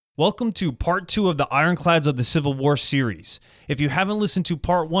Welcome to part 2 of the Ironclads of the Civil War series. If you haven't listened to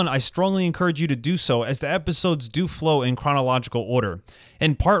part 1, I strongly encourage you to do so, as the episodes do flow in chronological order.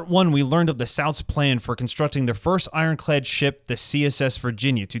 In part 1, we learned of the South's plan for constructing their first ironclad ship, the CSS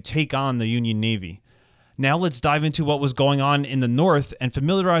Virginia, to take on the Union Navy. Now let's dive into what was going on in the North and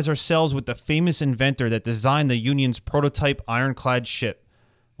familiarize ourselves with the famous inventor that designed the Union's prototype ironclad ship.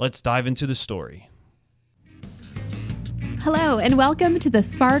 Let's dive into the story. Hello and welcome to the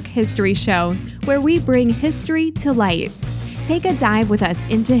Spark History Show, where we bring history to light. Take a dive with us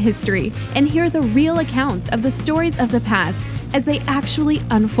into history and hear the real accounts of the stories of the past as they actually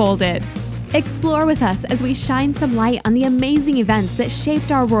unfolded. Explore with us as we shine some light on the amazing events that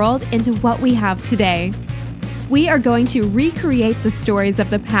shaped our world into what we have today. We are going to recreate the stories of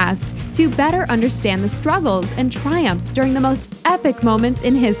the past to better understand the struggles and triumphs during the most epic moments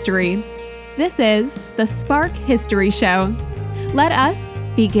in history. This is the Spark History Show. Let us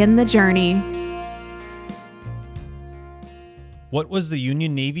begin the journey. What was the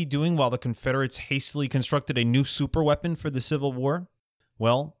Union Navy doing while the Confederates hastily constructed a new superweapon for the Civil War?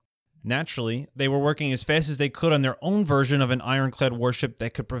 Well, naturally, they were working as fast as they could on their own version of an ironclad warship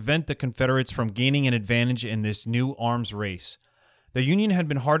that could prevent the Confederates from gaining an advantage in this new arms race. The Union had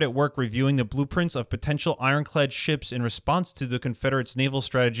been hard at work reviewing the blueprints of potential ironclad ships in response to the Confederates' naval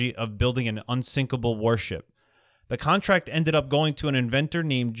strategy of building an unsinkable warship. The contract ended up going to an inventor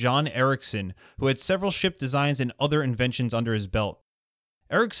named John Ericsson, who had several ship designs and other inventions under his belt.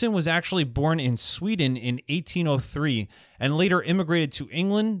 Ericsson was actually born in Sweden in 1803 and later immigrated to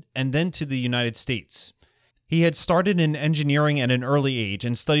England and then to the United States. He had started in engineering at an early age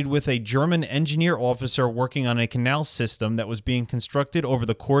and studied with a German engineer officer working on a canal system that was being constructed over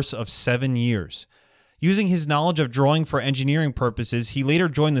the course of 7 years. Using his knowledge of drawing for engineering purposes, he later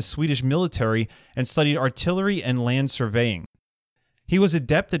joined the Swedish military and studied artillery and land surveying. He was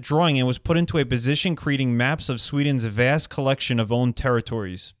adept at drawing and was put into a position creating maps of Sweden's vast collection of owned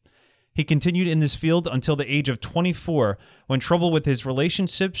territories. He continued in this field until the age of 24, when trouble with his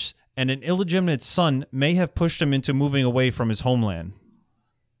relationships and an illegitimate son may have pushed him into moving away from his homeland.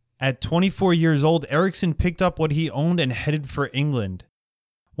 At 24 years old, Ericsson picked up what he owned and headed for England.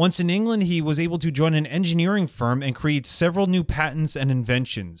 Once in England, he was able to join an engineering firm and create several new patents and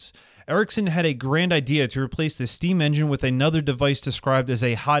inventions. Ericsson had a grand idea to replace the steam engine with another device described as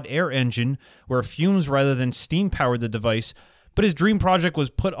a hot air engine, where fumes rather than steam powered the device, but his dream project was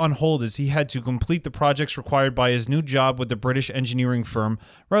put on hold as he had to complete the projects required by his new job with the British engineering firm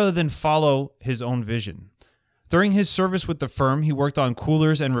rather than follow his own vision. During his service with the firm, he worked on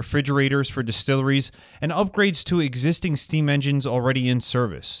coolers and refrigerators for distilleries and upgrades to existing steam engines already in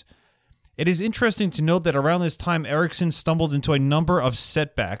service. It is interesting to note that around this time, Ericsson stumbled into a number of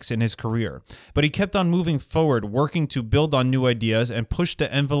setbacks in his career, but he kept on moving forward, working to build on new ideas and push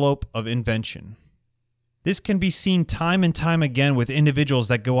the envelope of invention. This can be seen time and time again with individuals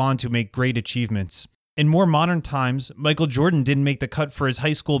that go on to make great achievements. In more modern times, Michael Jordan didn't make the cut for his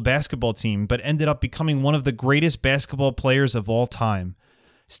high school basketball team, but ended up becoming one of the greatest basketball players of all time.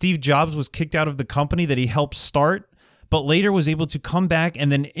 Steve Jobs was kicked out of the company that he helped start, but later was able to come back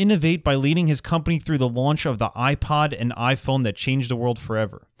and then innovate by leading his company through the launch of the iPod and iPhone that changed the world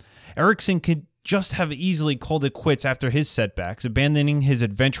forever. Ericsson could just have easily called it quits after his setbacks, abandoning his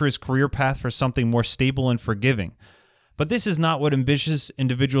adventurous career path for something more stable and forgiving. But this is not what ambitious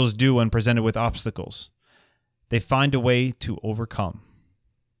individuals do when presented with obstacles. They find a way to overcome.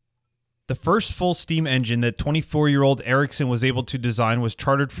 The first full steam engine that 24-year-old Ericsson was able to design was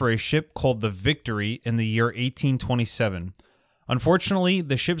chartered for a ship called the Victory in the year 1827. Unfortunately,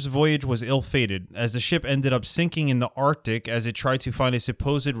 the ship's voyage was ill-fated, as the ship ended up sinking in the Arctic as it tried to find a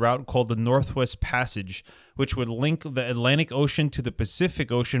supposed route called the Northwest Passage, which would link the Atlantic Ocean to the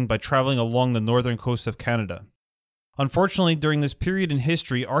Pacific Ocean by traveling along the northern coast of Canada. Unfortunately, during this period in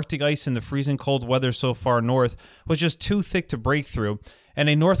history, Arctic ice in the freezing cold weather so far north was just too thick to break through, and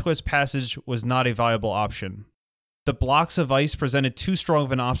a Northwest Passage was not a viable option. The blocks of ice presented too strong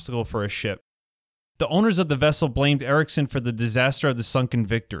of an obstacle for a ship. The owners of the vessel blamed Ericsson for the disaster of the sunken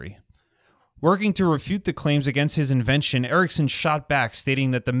Victory. Working to refute the claims against his invention, Ericsson shot back, stating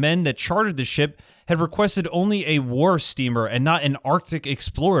that the men that chartered the ship had requested only a war steamer and not an Arctic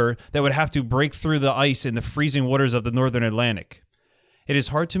explorer that would have to break through the ice in the freezing waters of the northern Atlantic. It is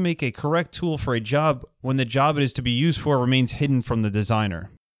hard to make a correct tool for a job when the job it is to be used for remains hidden from the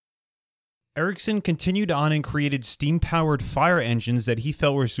designer. Ericsson continued on and created steam-powered fire engines that he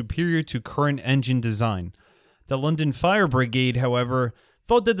felt were superior to current engine design. The London Fire Brigade, however,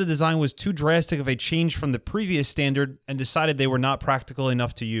 thought that the design was too drastic of a change from the previous standard and decided they were not practical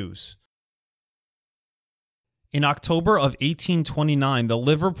enough to use. In October of 1829, the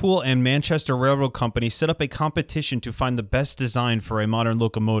Liverpool and Manchester Railroad Company set up a competition to find the best design for a modern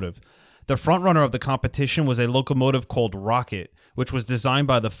locomotive. The frontrunner of the competition was a locomotive called Rocket, which was designed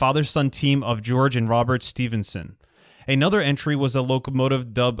by the father-son team of George and Robert Stephenson. Another entry was a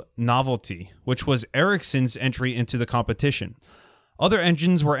locomotive dubbed Novelty, which was Ericsson's entry into the competition. Other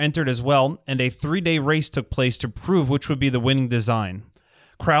engines were entered as well, and a 3-day race took place to prove which would be the winning design.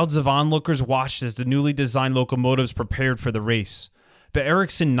 Crowds of onlookers watched as the newly designed locomotives prepared for the race. The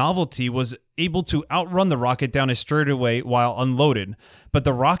Ericsson Novelty was able to outrun the Rocket down a straightaway while unloaded, but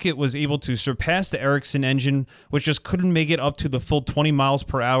the Rocket was able to surpass the Ericsson engine, which just couldn't make it up to the full 20 miles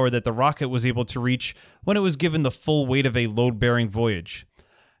per hour that the Rocket was able to reach when it was given the full weight of a load-bearing voyage.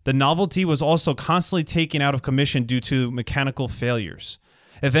 The Novelty was also constantly taken out of commission due to mechanical failures.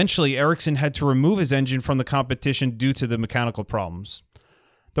 Eventually, Ericsson had to remove his engine from the competition due to the mechanical problems.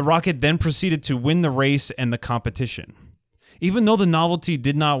 The Rocket then proceeded to win the race and the competition. Even though the Novelty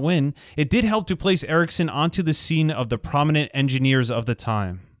did not win, it did help to place Ericsson onto the scene of the prominent engineers of the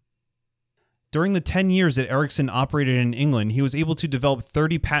time. During the 10 years that Ericsson operated in England, he was able to develop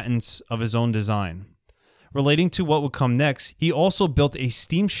 30 patents of his own design. Relating to what would come next, he also built a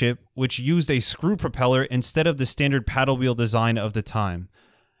steamship which used a screw propeller instead of the standard paddle wheel design of the time.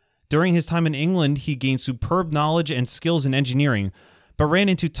 During his time in England, he gained superb knowledge and skills in engineering, but ran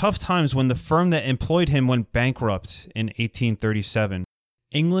into tough times when the firm that employed him went bankrupt in 1837.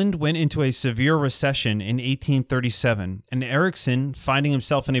 England went into a severe recession in 1837, and Ericsson, finding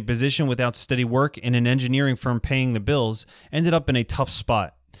himself in a position without steady work and an engineering firm paying the bills, ended up in a tough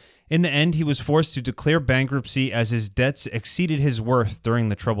spot. In the end, he was forced to declare bankruptcy as his debts exceeded his worth during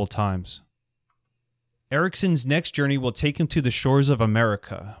the troubled times. Ericsson's next journey will take him to the shores of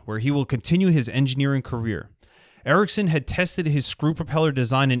America, where he will continue his engineering career. Ericsson had tested his screw propeller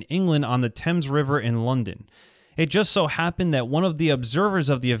design in England on the Thames River in London. It just so happened that one of the observers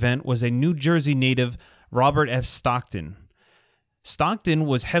of the event was a New Jersey native, Robert F. Stockton. Stockton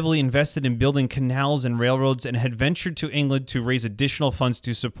was heavily invested in building canals and railroads and had ventured to England to raise additional funds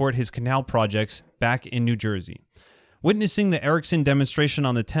to support his canal projects back in New Jersey. Witnessing the Ericsson demonstration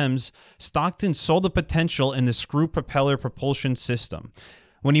on the Thames, Stockton saw the potential in the screw propeller propulsion system.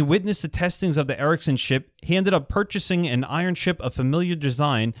 When he witnessed the testings of the Ericsson ship, he ended up purchasing an iron ship of familiar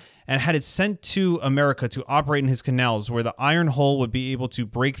design and had it sent to America to operate in his canals, where the iron hull would be able to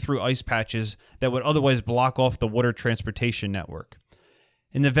break through ice patches that would otherwise block off the water transportation network.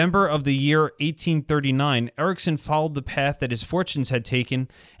 In November of the year 1839, Ericsson followed the path that his fortunes had taken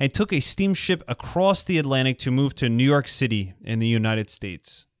and took a steamship across the Atlantic to move to New York City in the United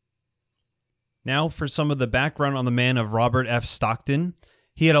States. Now for some of the background on the man of Robert F. Stockton.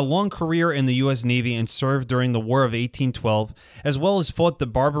 He had a long career in the U.S. Navy and served during the War of 1812, as well as fought the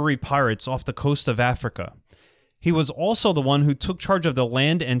Barbary pirates off the coast of Africa. He was also the one who took charge of the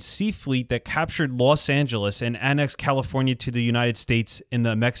land and sea fleet that captured Los Angeles and annexed California to the United States in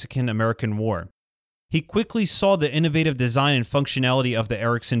the Mexican-American War. He quickly saw the innovative design and functionality of the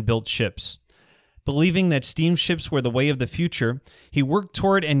Ericsson-built ships. Believing that steamships were the way of the future, he worked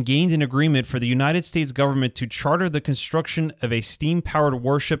toward and gained an agreement for the United States government to charter the construction of a steam-powered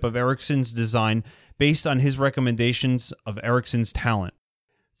warship of Ericsson's design based on his recommendations of Ericsson's talent.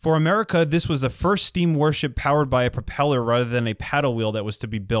 For America, this was the first steam warship powered by a propeller rather than a paddle wheel that was to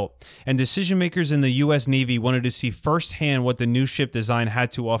be built, and decision-makers in the U.S. Navy wanted to see firsthand what the new ship design had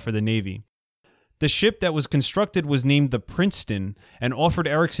to offer the Navy. The ship that was constructed was named the Princeton and offered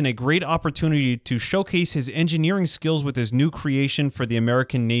Ericsson a great opportunity to showcase his engineering skills with his new creation for the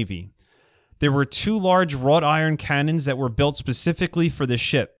American Navy. There were 2 large wrought iron cannons that were built specifically for the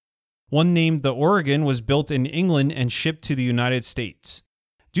ship. One named the Oregon was built in England and shipped to the United States.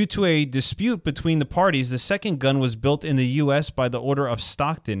 Due to a dispute between the parties, the second gun was built in the U.S. by the order of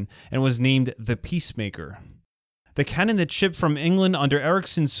Stockton and was named the Peacemaker. The cannon that shipped from England under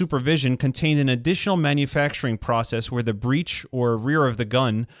Ericsson's supervision contained an additional manufacturing process where the breech, or rear of the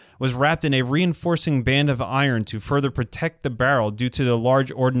gun, was wrapped in a reinforcing band of iron to further protect the barrel due to the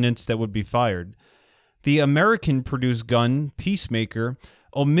large ordnance that would be fired. The American-produced gun, Peacemaker,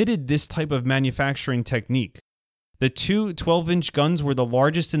 omitted this type of manufacturing technique. The 2 12-inch guns were the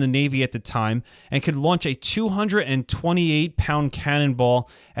largest in the Navy at the time and could launch a 228-pound cannonball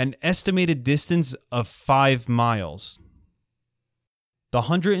at an estimated distance of 5 miles. The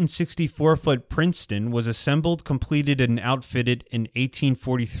 164-foot Princeton was assembled, completed, and outfitted in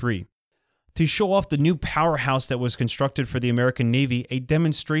 1843. To show off the new powerhouse that was constructed for the American Navy, a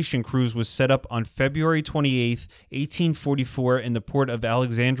demonstration cruise was set up on February 28, 1844 in the port of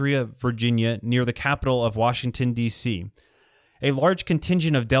Alexandria, Virginia, near the capital of Washington, D.C. A large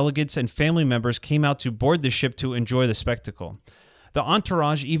contingent of delegates and family members came out to board the ship to enjoy the spectacle. The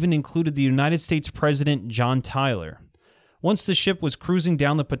entourage even included the United States President John Tyler. Once the ship was cruising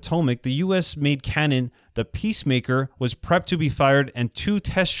down the Potomac, the U.S.-made cannon, the Peacemaker, was prepped to be fired and 2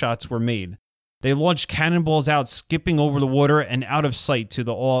 test shots were made. They launched cannonballs out, skipping over the water and out of sight to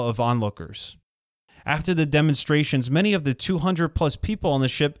the awe of onlookers. After the demonstrations, many of the 200-plus people on the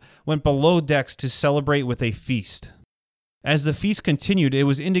ship went below decks to celebrate with a feast. As the feast continued, it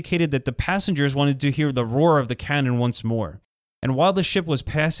was indicated that the passengers wanted to hear the roar of the cannon once more. And while the ship was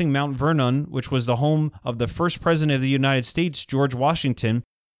passing Mount Vernon, which was the home of the first president of the United States, George Washington,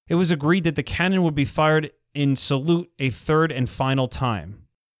 it was agreed that the cannon would be fired in salute a third and final time.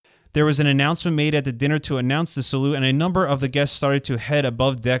 There was an announcement made at the dinner to announce the salute, and a number of the guests started to head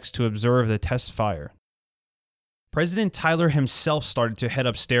above decks to observe the test fire. President Tyler himself started to head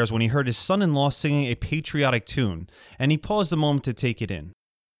upstairs when he heard his son-in-law singing a patriotic tune, and he paused a moment to take it in.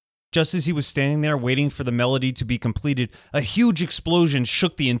 Just as he was standing there waiting for the melody to be completed, a huge explosion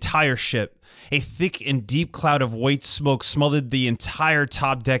shook the entire ship. A thick and deep cloud of white smoke smothered the entire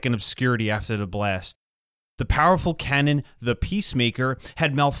top deck in obscurity after the blast. The powerful cannon, the Peacemaker,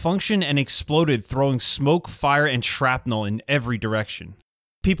 had malfunctioned and exploded, throwing smoke, fire, and shrapnel in every direction.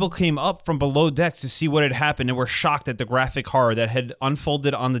 People came up from below decks to see what had happened and were shocked at the graphic horror that had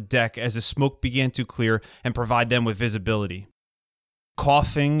unfolded on the deck as the smoke began to clear and provide them with visibility.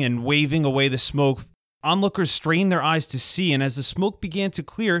 Coughing and waving away the smoke, onlookers strained their eyes to see, and as the smoke began to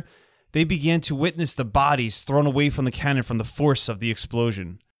clear, they began to witness the bodies thrown away from the cannon from the force of the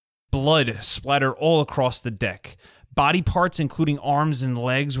explosion. Blood splattered all across the deck. Body parts, including arms and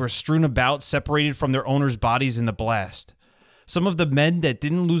legs, were strewn about, separated from their owners' bodies in the blast. Some of the men that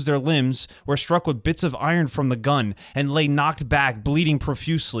didn't lose their limbs were struck with bits of iron from the gun and lay knocked back, bleeding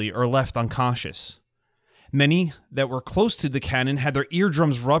profusely, or left unconscious. Many that were close to the cannon had their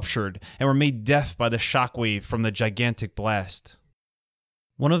eardrums ruptured and were made deaf by the shockwave from the gigantic blast.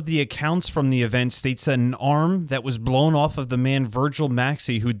 One of the accounts from the event states that an arm that was blown off of the man Virgil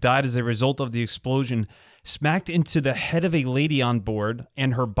Maxey, who died as a result of the explosion, smacked into the head of a lady on board,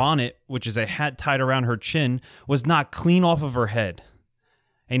 and her bonnet, which is a hat tied around her chin, was knocked clean off of her head.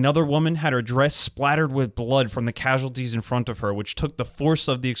 Another woman had her dress splattered with blood from the casualties in front of her, which took the force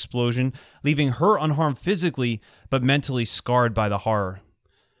of the explosion, leaving her unharmed physically, but mentally scarred by the horror.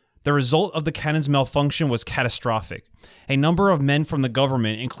 The result of the cannon's malfunction was catastrophic. A number of men from the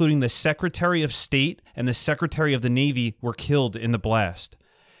government, including the Secretary of State and the Secretary of the Navy, were killed in the blast.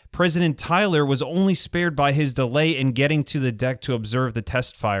 President Tyler was only spared by his delay in getting to the deck to observe the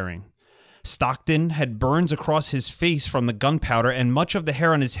test firing. Stockton had burns across his face from the gunpowder, and much of the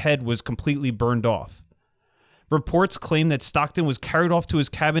hair on his head was completely burned off. Reports claim that Stockton was carried off to his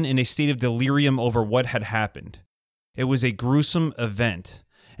cabin in a state of delirium over what had happened. It was a gruesome event,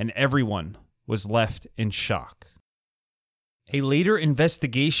 and everyone was left in shock. A later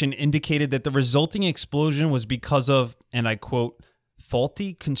investigation indicated that the resulting explosion was because of, and I quote,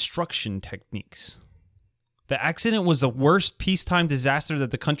 faulty construction techniques. The accident was the worst peacetime disaster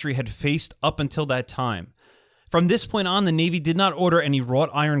that the country had faced up until that time. From this point on, the Navy did not order any wrought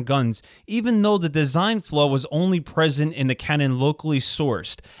iron guns, even though the design flaw was only present in the cannon locally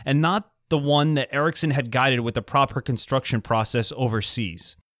sourced, and not the one that Erickson had guided with the proper construction process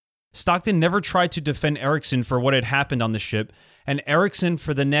overseas. Stockton never tried to defend Erickson for what had happened on the ship, and Erickson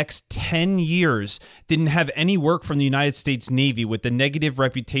for the next 10 years didn't have any work from the United States Navy, with the negative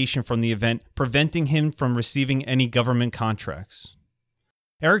reputation from the event preventing him from receiving any government contracts.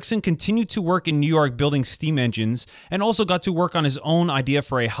 Erickson continued to work in New York building steam engines, and also got to work on his own idea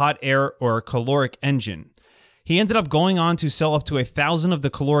for a hot air or caloric engine. He ended up going on to sell up to 1,000 of the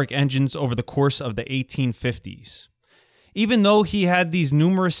caloric engines over the course of the 1850s. Even though he had these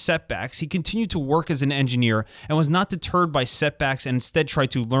numerous setbacks, he continued to work as an engineer and was not deterred by setbacks, and instead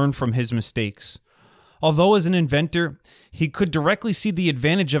tried to learn from his mistakes. Although as an inventor, he could directly see the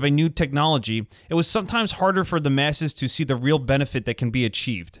advantage of a new technology, it was sometimes harder for the masses to see the real benefit that can be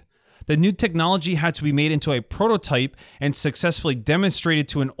achieved. The new technology had to be made into a prototype and successfully demonstrated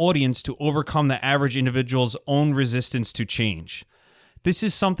to an audience to overcome the average individual's own resistance to change. This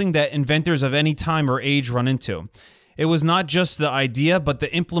is something that inventors of any time or age run into. It was not just the idea, but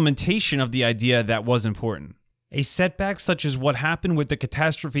the implementation of the idea that was important. A setback such as what happened with the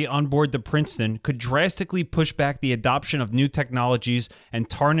catastrophe on board the Princeton could drastically push back the adoption of new technologies and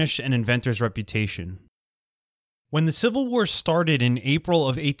tarnish an inventor's reputation. When the Civil War started in April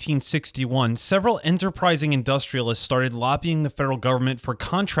of 1861, several enterprising industrialists started lobbying the federal government for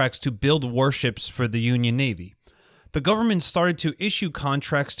contracts to build warships for the Union Navy. The government started to issue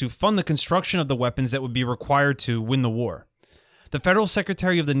contracts to fund the construction of the weapons that would be required to win the war. The Federal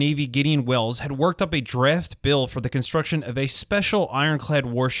Secretary of the Navy, Gideon Welles, had worked up a draft bill for the construction of a special ironclad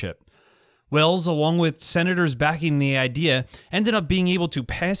warship. Welles, along with senators backing the idea, ended up being able to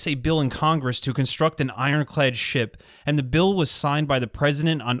pass a bill in Congress to construct an ironclad ship, and the bill was signed by the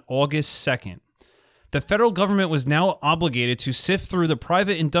president on August 2nd. The federal government was now obligated to sift through the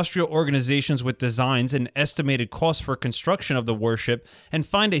private industrial organizations with designs and estimated costs for construction of the warship and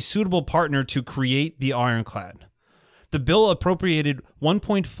find a suitable partner to create the ironclad. The bill appropriated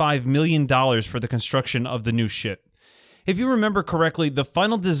 $1.5 million for the construction of the new ship. If you remember correctly, the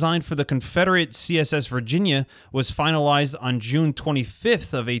final design for the Confederate CSS Virginia was finalized on June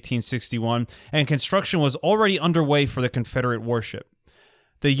 25th of 1861, and construction was already underway for the Confederate warship.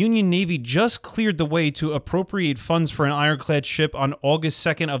 The Union Navy just cleared the way to appropriate funds for an ironclad ship on August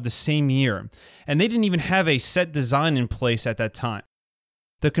 2nd of the same year, and they didn't even have a set design in place at that time.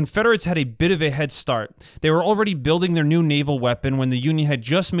 The Confederates had a bit of a head start. They were already building their new naval weapon when the Union had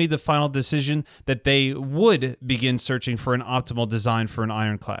just made the final decision that they would begin searching for an optimal design for an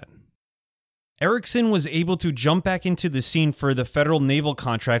ironclad. Erickson was able to jump back into the scene for the federal naval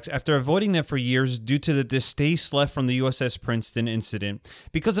contracts after avoiding them for years due to the distaste left from the USS Princeton incident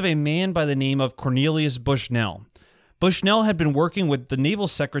because of a man by the name of Cornelius Bushnell. Bushnell had been working with the Naval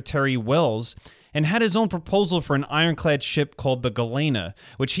Secretary Welles and had his own proposal for an ironclad ship called the Galena,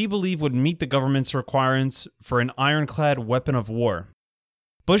 which he believed would meet the government's requirements for an ironclad weapon of war.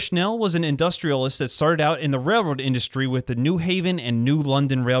 Bushnell was an industrialist that started out in the railroad industry with the New Haven and New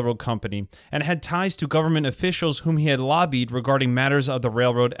London Railroad Company, and had ties to government officials whom he had lobbied regarding matters of the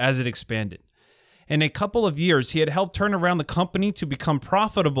railroad as it expanded. In a couple of years, he had helped turn around the company to become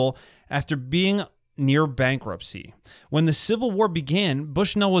profitable after being near bankruptcy. When the Civil War began,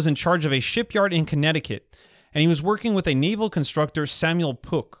 Bushnell was in charge of a shipyard in Connecticut, and he was working with a naval constructor, Samuel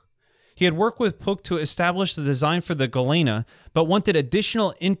Pooke. He had worked with Pooke to establish the design for the Galena, but wanted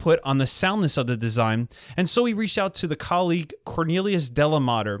additional input on the soundness of the design, and so he reached out to the colleague Cornelius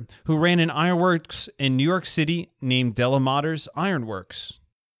Delamater, who ran an ironworks in New York City named Delamater's Ironworks.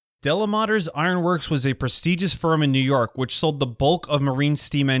 Delamater's Ironworks was a prestigious firm in New York which sold the bulk of marine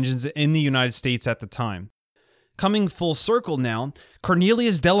steam engines in the United States at the time. Coming full circle now,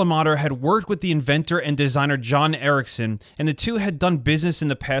 Cornelius Delamater had worked with the inventor and designer John Erickson, and the two had done business in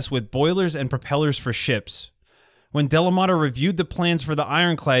the past with boilers and propellers for ships. When Delamater reviewed the plans for the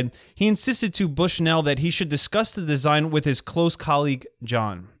ironclad, he insisted to Bushnell that he should discuss the design with his close colleague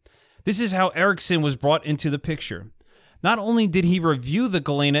John. This is how Erickson was brought into the picture. Not only did he review the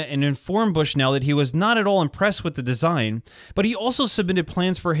Galena and inform Bushnell that he was not at all impressed with the design, but he also submitted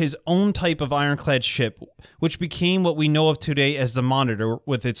plans for his own type of ironclad ship, which became what we know of today as the Monitor,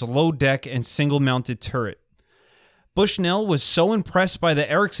 with its low deck and single-mounted turret. Bushnell was so impressed by the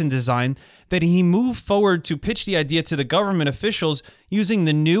Erickson design that he moved forward to pitch the idea to the government officials using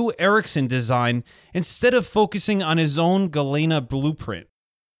the new Erickson design instead of focusing on his own Galena blueprint.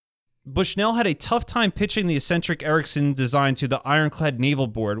 Bushnell had a tough time pitching the eccentric Erickson design to the Ironclad Naval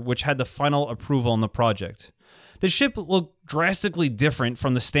Board, which had the final approval on the project. The ship looked drastically different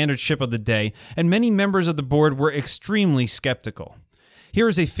from the standard ship of the day, and many members of the board were extremely skeptical. Here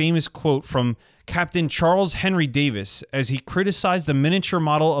is a famous quote from Captain Charles Henry Davis as he criticized the miniature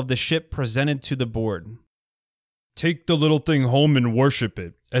model of the ship presented to the board. "Take the little thing home and worship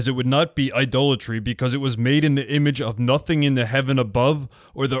it, as it would not be idolatry because it was made in the image of nothing in the heaven above,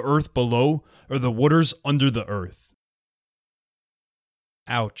 or the earth below, or the waters under the earth."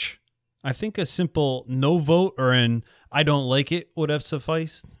 Ouch. I think a simple no vote or an I don't like it would have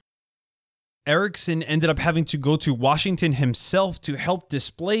sufficed. Erickson ended up having to go to Washington himself to help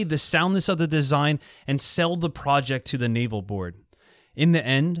display the soundness of the design and sell the project to the Naval Board. In the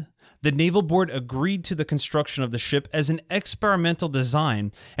end, the Naval Board agreed to the construction of the ship as an experimental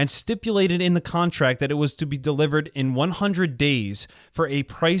design and stipulated in the contract that it was to be delivered in 100 days for a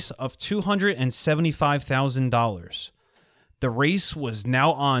price of $275,000. The race was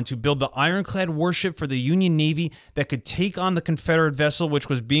now on to build the ironclad warship for the Union Navy that could take on the Confederate vessel which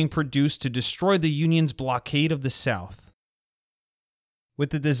was being produced to destroy the Union's blockade of the South.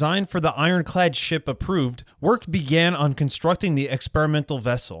 With the design for the ironclad ship approved, work began on constructing the experimental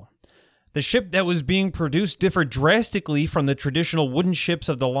vessel. The ship that was being produced differed drastically from the traditional wooden ships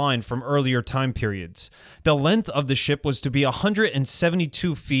of the line from earlier time periods. The length of the ship was to be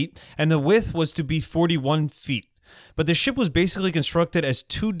 172 feet, and the width was to be 41 feet. But the ship was basically constructed as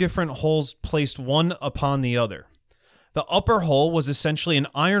two different hulls placed one upon the other. The upper hull was essentially an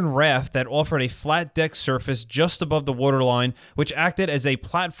iron raft that offered a flat deck surface just above the waterline, which acted as a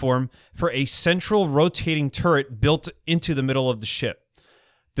platform for a central rotating turret built into the middle of the ship.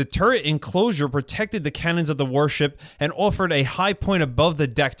 The turret enclosure protected the cannons of the warship and offered a high point above the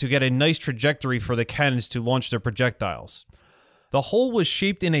deck to get a nice trajectory for the cannons to launch their projectiles. The hull was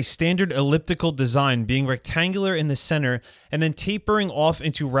shaped in a standard elliptical design, being rectangular in the center and then tapering off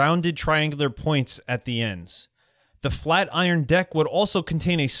into rounded triangular points at the ends. The flat iron deck would also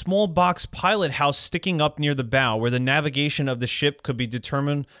contain a small box pilot house sticking up near the bow where the navigation of the ship could be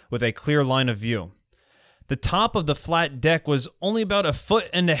determined with a clear line of view. The top of the flat deck was only about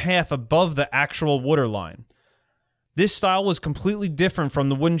 1.5 feet above the actual waterline. This style was completely different from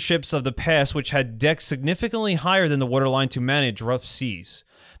the wooden ships of the past, which had decks significantly higher than the waterline to manage rough seas.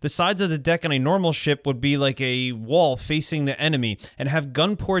 The sides of the deck on a normal ship would be like a wall facing the enemy and have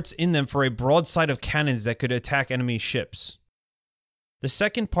gun ports in them for a broadside of cannons that could attack enemy ships. The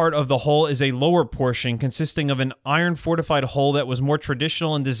second part of the hull is a lower portion consisting of an iron fortified hull that was more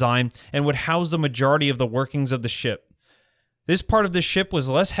traditional in design and would house the majority of the workings of the ship. This part of the ship was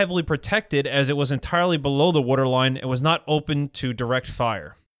less heavily protected as it was entirely below the waterline and was not open to direct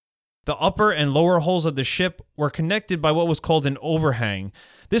fire. The upper and lower hulls of the ship were connected by what was called an overhang.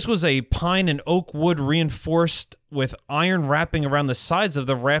 This was a pine and oak wood reinforced with iron wrapping around the sides of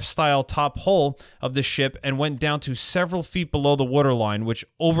the raft-style top hull of the ship and went down to several feet below the waterline, which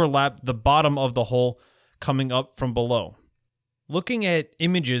overlapped the bottom of the hull coming up from below. Looking at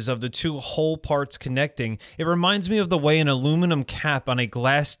images of the two hull parts connecting, it reminds me of the way an aluminum cap on a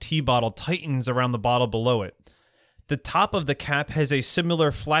glass tea bottle tightens around the bottle below it. The top of the cap has a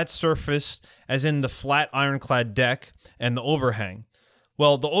similar flat surface as in the flat ironclad deck and the overhang.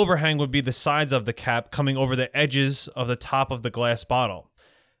 Well, the overhang would be the sides of the cap coming over the edges of the top of the glass bottle.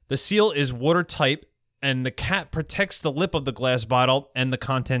 The seal is watertight and the cap protects the lip of the glass bottle and the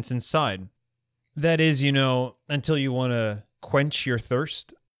contents inside. That is, until you want to quench your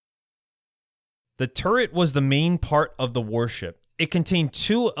thirst. The turret was the main part of the warship. It contained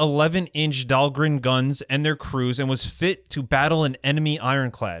two 11-inch Dahlgren guns and their crews and was fit to battle an enemy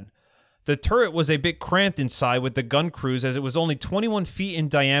ironclad. The turret was a bit cramped inside with the gun crews as it was only 21 feet in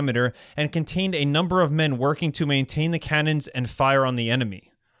diameter and contained a number of men working to maintain the cannons and fire on the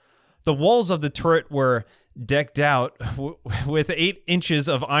enemy. The walls of the turret were decked out with 8 inches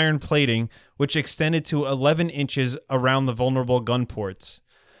of iron plating, which extended to 11 inches around the vulnerable gun ports.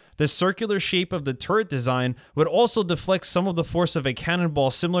 The circular shape of the turret design would also deflect some of the force of a cannonball,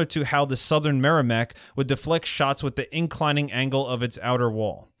 similar to how the Southern Merrimack would deflect shots with the inclining angle of its outer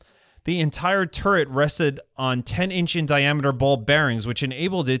wall. The entire turret rested on 10-inch in diameter ball bearings, which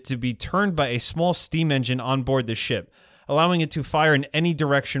enabled it to be turned by a small steam engine on board the ship, allowing it to fire in any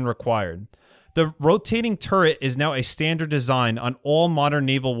direction required. The rotating turret is now a standard design on all modern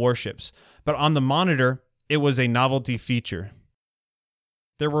naval warships, but on the Monitor, it was a novelty feature.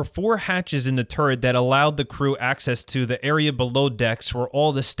 There were 4 hatches in the turret that allowed the crew access to the area below decks where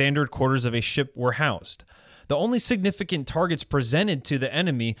all the standard quarters of a ship were housed. The only significant targets presented to the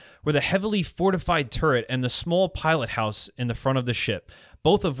enemy were the heavily fortified turret and the small pilot house in the front of the ship,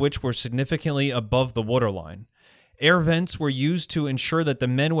 both of which were significantly above the waterline. Air vents were used to ensure that the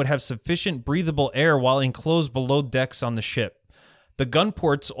men would have sufficient breathable air while enclosed below decks on the ship. The gun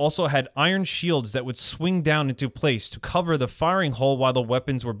ports also had iron shields that would swing down into place to cover the firing hole while the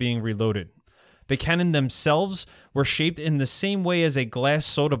weapons were being reloaded. The cannon themselves were shaped in the same way as a glass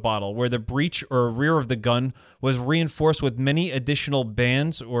soda bottle, where the breech or rear of the gun was reinforced with many additional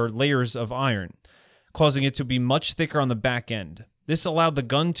bands or layers of iron, causing it to be much thicker on the back end. This allowed the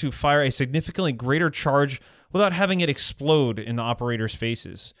gun to fire a significantly greater charge without having it explode in the operators'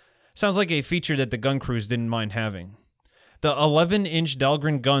 faces. Sounds like a feature that the gun crews didn't mind having. The 11-inch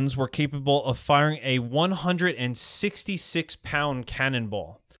Dahlgren guns were capable of firing a 166-pound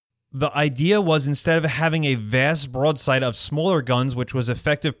cannonball. The idea was, instead of having a vast broadside of smaller guns, which was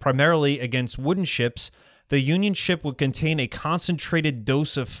effective primarily against wooden ships, the Union ship would contain a concentrated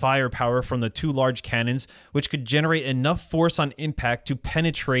dose of firepower from the 2 large cannons, which could generate enough force on impact to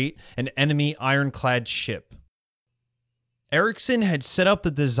penetrate an enemy ironclad ship. Erickson had set up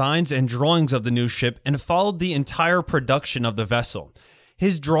the designs and drawings of the new ship and followed the entire production of the vessel.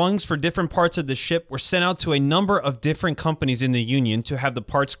 His drawings for different parts of the ship were sent out to a number of different companies in the Union to have the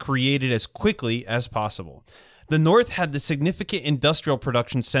parts created as quickly as possible. The North had the significant industrial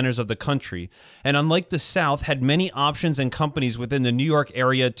production centers of the country, and unlike the South, had many options and companies within the New York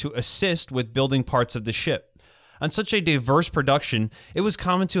area to assist with building parts of the ship. On such a diverse production, it was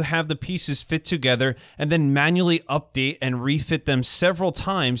common to have the pieces fit together and then manually update and refit them several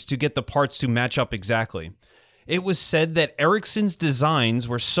times to get the parts to match up exactly. It was said that Ericsson's designs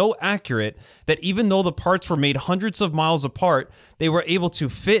were so accurate that even though the parts were made hundreds of miles apart, they were able to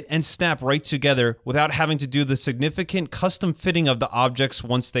fit and snap right together without having to do the significant custom fitting of the objects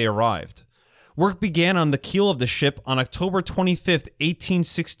once they arrived. Work began on the keel of the ship on October 25,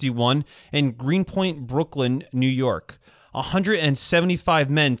 1861 in Greenpoint, Brooklyn, New York. 175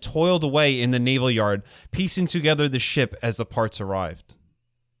 men toiled away in the naval yard, piecing together the ship as the parts arrived.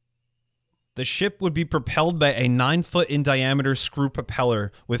 The ship would be propelled by a 9-foot in diameter screw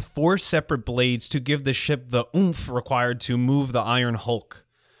propeller with 4 separate blades to give the ship the oomph required to move the Iron Hulk.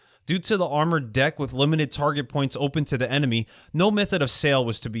 Due to the armored deck with limited target points open to the enemy, no method of sail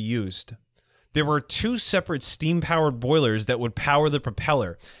was to be used. There were 2 separate steam-powered boilers that would power the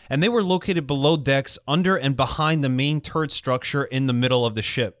propeller, and they were located below decks under and behind the main turret structure in the middle of the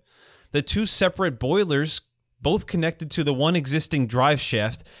ship. The 2 separate boilers, both connected to the one existing drive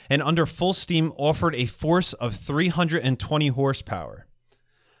shaft and under full steam, offered a force of 320 horsepower.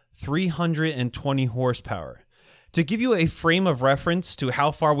 320 horsepower. To give you a frame of reference to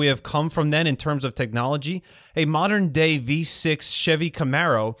how far we have come from then in terms of technology, a modern-day V6 Chevy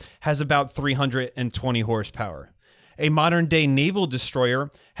Camaro has about 320 horsepower. A modern-day naval destroyer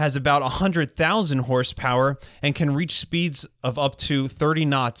has about 100,000 horsepower and can reach speeds of up to 30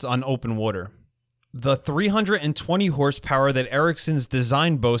 knots on open water. The 320 horsepower that Ericsson's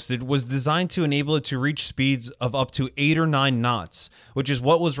design boasted was designed to enable it to reach speeds of up to 8 or 9 knots, which is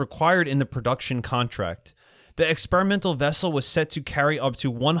what was required in the production contract. The experimental vessel was set to carry up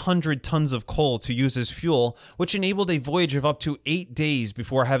to 100 tons of coal to use as fuel, which enabled a voyage of up to 8 days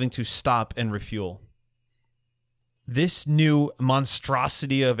before having to stop and refuel. This new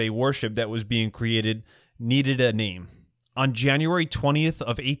monstrosity of a warship that was being created needed a name. On January 20th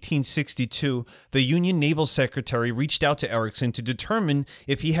of 1862, the Union Naval Secretary reached out to Ericsson to determine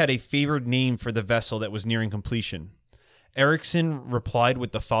if he had a favored name for the vessel that was nearing completion. Ericsson replied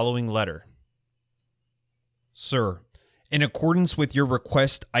with the following letter. Sir, in accordance with your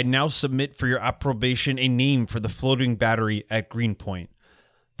request, I now submit for your approbation a name for the floating battery at Greenpoint.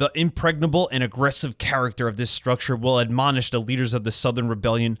 The impregnable and aggressive character of this structure will admonish the leaders of the Southern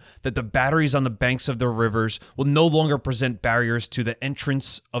Rebellion that the batteries on the banks of their rivers will no longer present barriers to the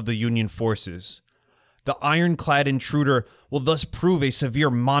entrance of the Union forces. The ironclad intruder will thus prove a severe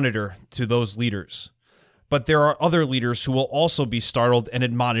monitor to those leaders. But there are other leaders who will also be startled and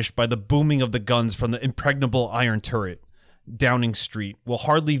admonished by the booming of the guns from the impregnable iron turret. Downing Street will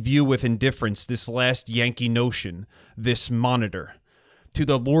hardly view with indifference this last Yankee notion, this monitor. To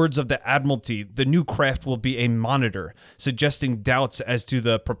the Lords of the Admiralty, the new craft will be a monitor, suggesting doubts as to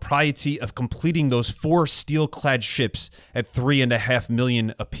the propriety of completing those 4 steel-clad ships at $3.5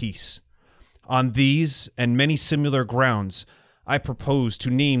 million apiece. On these and many similar grounds, I propose to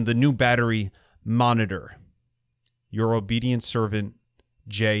name the new battery Monitor. Your obedient servant,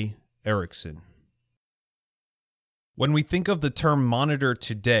 J. Ericsson. When we think of the term monitor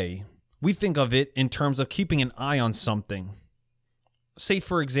today, we think of it in terms of keeping an eye on something. Say,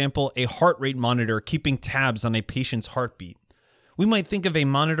 for example, a heart rate monitor keeping tabs on a patient's heartbeat. We might think of a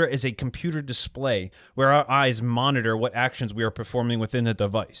monitor as a computer display where our eyes monitor what actions we are performing within the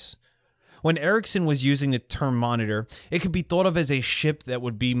device. When Ericsson was using the term monitor, it could be thought of as a ship that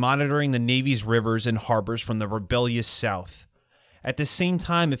would be monitoring the Navy's rivers and harbors from the rebellious South. At the same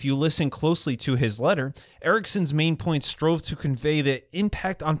time, if you listen closely to his letter, Ericsson's main point strove to convey the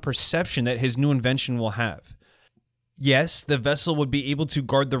impact on perception that his new invention will have. Yes, the vessel would be able to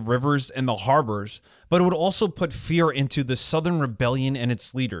guard the rivers and the harbors, but it would also put fear into the Southern Rebellion and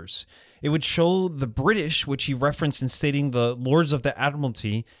its leaders. It would show the British, which he referenced in stating the Lords of the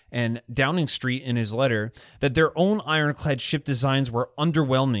Admiralty and Downing Street in his letter, that their own ironclad ship designs were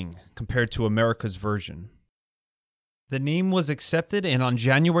underwhelming compared to America's version. The name was accepted, and on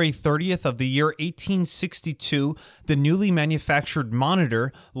January 30th of the year 1862, the newly manufactured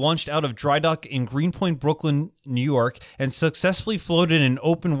Monitor launched out of dry dock in Greenpoint, Brooklyn, New York, and successfully floated in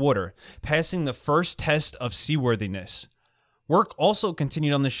open water, passing the first test of seaworthiness. Work also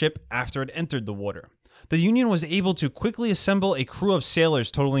continued on the ship after it entered the water. The Union was able to quickly assemble a crew of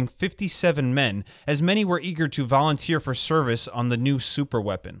sailors totaling 57 men, as many were eager to volunteer for service on the new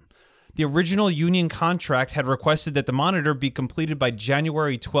superweapon. The original Union contract had requested that the Monitor be completed by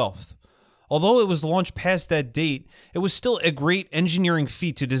January 12th. Although it was launched past that date, it was still a great engineering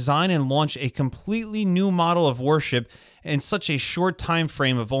feat to design and launch a completely new model of warship in such a short time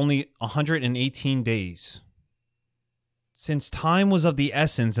frame of only 118 days. Since time was of the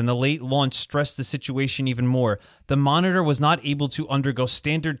essence and the late launch stressed the situation even more, the Monitor was not able to undergo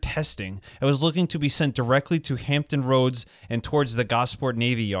standard testing and was looking to be sent directly to Hampton Roads and towards the Gosport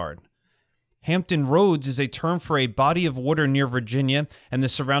Navy Yard. Hampton Roads is a term for a body of water near Virginia and the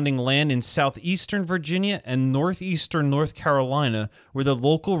surrounding land in southeastern Virginia and northeastern North Carolina, where the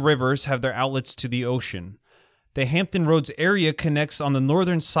local rivers have their outlets to the ocean. The Hampton Roads area connects on the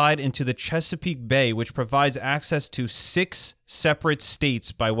northern side into the Chesapeake Bay, which provides access to 6 separate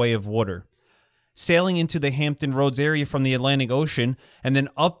states by way of water. Sailing into the Hampton Roads area from the Atlantic Ocean and then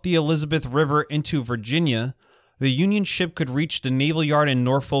up the Elizabeth River into Virginia, the Union ship could reach the Naval Yard in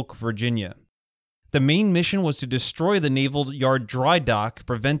Norfolk, Virginia. The main mission was to destroy the Naval Yard dry dock,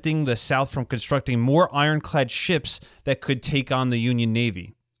 preventing the South from constructing more ironclad ships that could take on the Union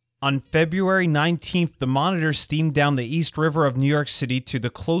Navy. On February 19th, the Monitor steamed down the East River of New York City to the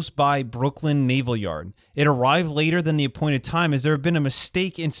close-by Brooklyn Naval Yard. It arrived later than the appointed time as there had been a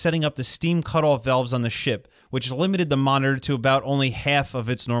mistake in setting up the steam cutoff valves on the ship, which limited the Monitor to about only half of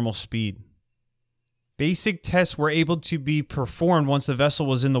its normal speed. Basic tests were able to be performed once the vessel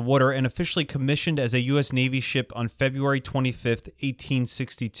was in the water and officially commissioned as a U.S. Navy ship on February 25th,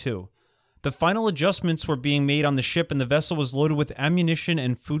 1862. The final adjustments were being made on the ship, and the vessel was loaded with ammunition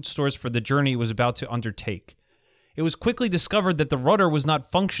and food stores for the journey it was about to undertake. It was quickly discovered that the rudder was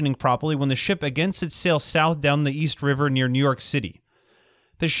not functioning properly when the ship again set sail south down the East River near New York City.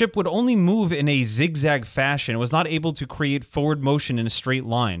 The ship would only move in a zigzag fashion and was not able to create forward motion in a straight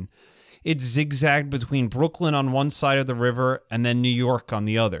line. It zigzagged between Brooklyn on one side of the river and then New York on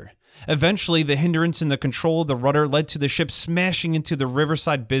the other. Eventually, the hindrance in the control of the rudder led to the ship smashing into the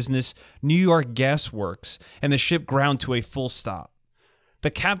riverside business New York Gas Works, and the ship ground to a full stop. The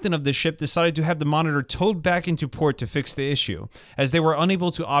captain of the ship decided to have the Monitor towed back into port to fix the issue, as they were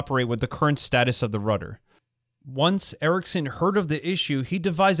unable to operate with the current status of the rudder. Once Erickson heard of the issue, he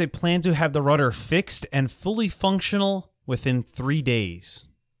devised a plan to have the rudder fixed and fully functional within 3 days.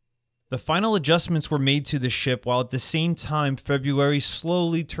 The final adjustments were made to the ship, while at the same time February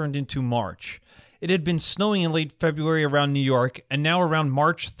slowly turned into March. It had been snowing in late February around New York, and now around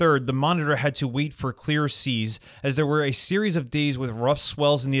March 3rd, the Monitor had to wait for clearer seas, as there were a series of days with rough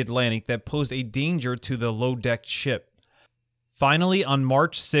swells in the Atlantic that posed a danger to the low-decked ship. Finally, on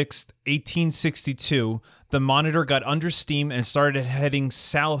March 6, 1862, the Monitor got under steam and started heading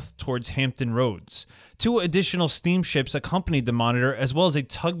south towards Hampton Roads. 2 additional steamships accompanied the Monitor, as well as a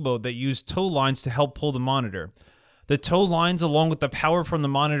tugboat that used tow lines to help pull the Monitor. The tow lines, along with the power from the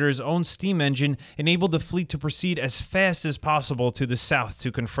Monitor's own steam engine, enabled the fleet to proceed as fast as possible to the south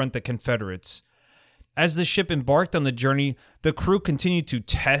to confront the Confederates. As the ship embarked on the journey, the crew continued to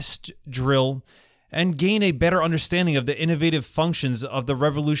test, drill, and gain a better understanding of the innovative functions of the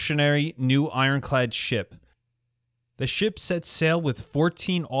revolutionary new ironclad ship. The ship set sail with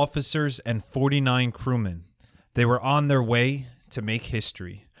 14 officers and 49 crewmen. They were on their way to make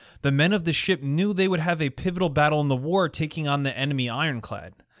history. The men of the ship knew they would have a pivotal battle in the war taking on the enemy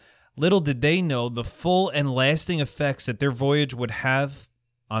ironclad. Little did they know the full and lasting effects that their voyage would have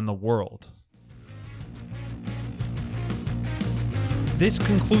on the world. This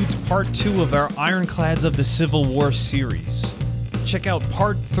concludes part 2 of our Ironclads of the Civil War series. Check out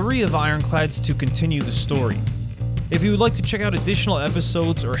part 3 of Ironclads to continue the story. If you would like to check out additional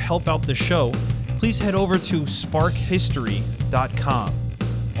episodes or help out the show, please head over to sparkhistory.com.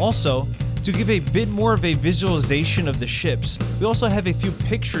 Also, to give a bit more of a visualization of the ships, we also have a few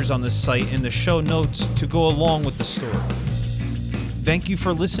pictures on the site in the show notes to go along with the story. Thank you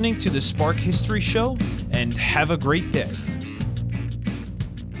for listening to the Spark History Show, and have a great day.